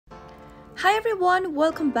Hi everyone,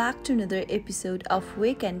 welcome back to another episode of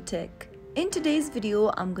Wake&Tech. In today's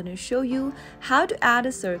video, I'm gonna show you how to add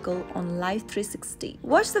a circle on Live 360.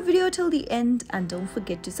 Watch the video till the end and don't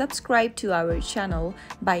forget to subscribe to our channel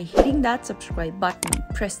by hitting that subscribe button.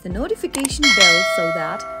 Press the notification bell so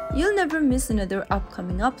that you'll never miss another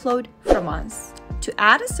upcoming upload from us. To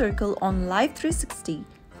add a circle on Live 360,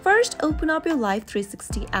 first, open up your Live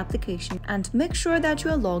 360 application and make sure that you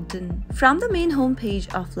are logged in. From the main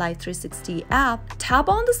homepage of Live 360 app, tap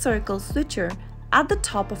on the circle switcher at the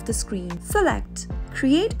top of the screen. Select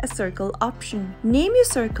Create a Circle option. Name your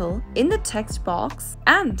circle in the text box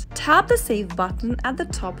and tap the Save button at the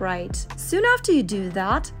top right. Soon after you do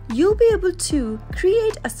that, you'll be able to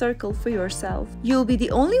create a circle for yourself. You'll be the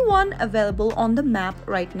only one available on the map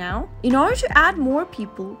right now. In order to add more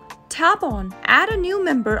people, tap on Add a New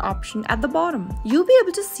Member option at the bottom. You'll be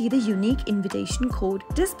able to see the unique invitation code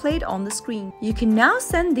displayed on the screen. You can now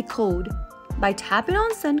send the code by tapping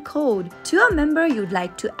on Send Code to a member you'd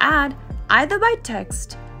like to add either by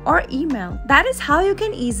text or email. That is how you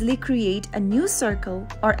can easily create a new circle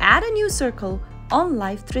or add a new circle on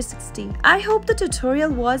Live 360. I hope the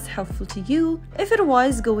tutorial was helpful to you. If it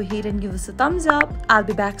was, go ahead and give us a thumbs up. I'll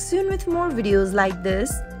be back soon with more videos like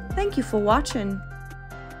this. Thank you for watching.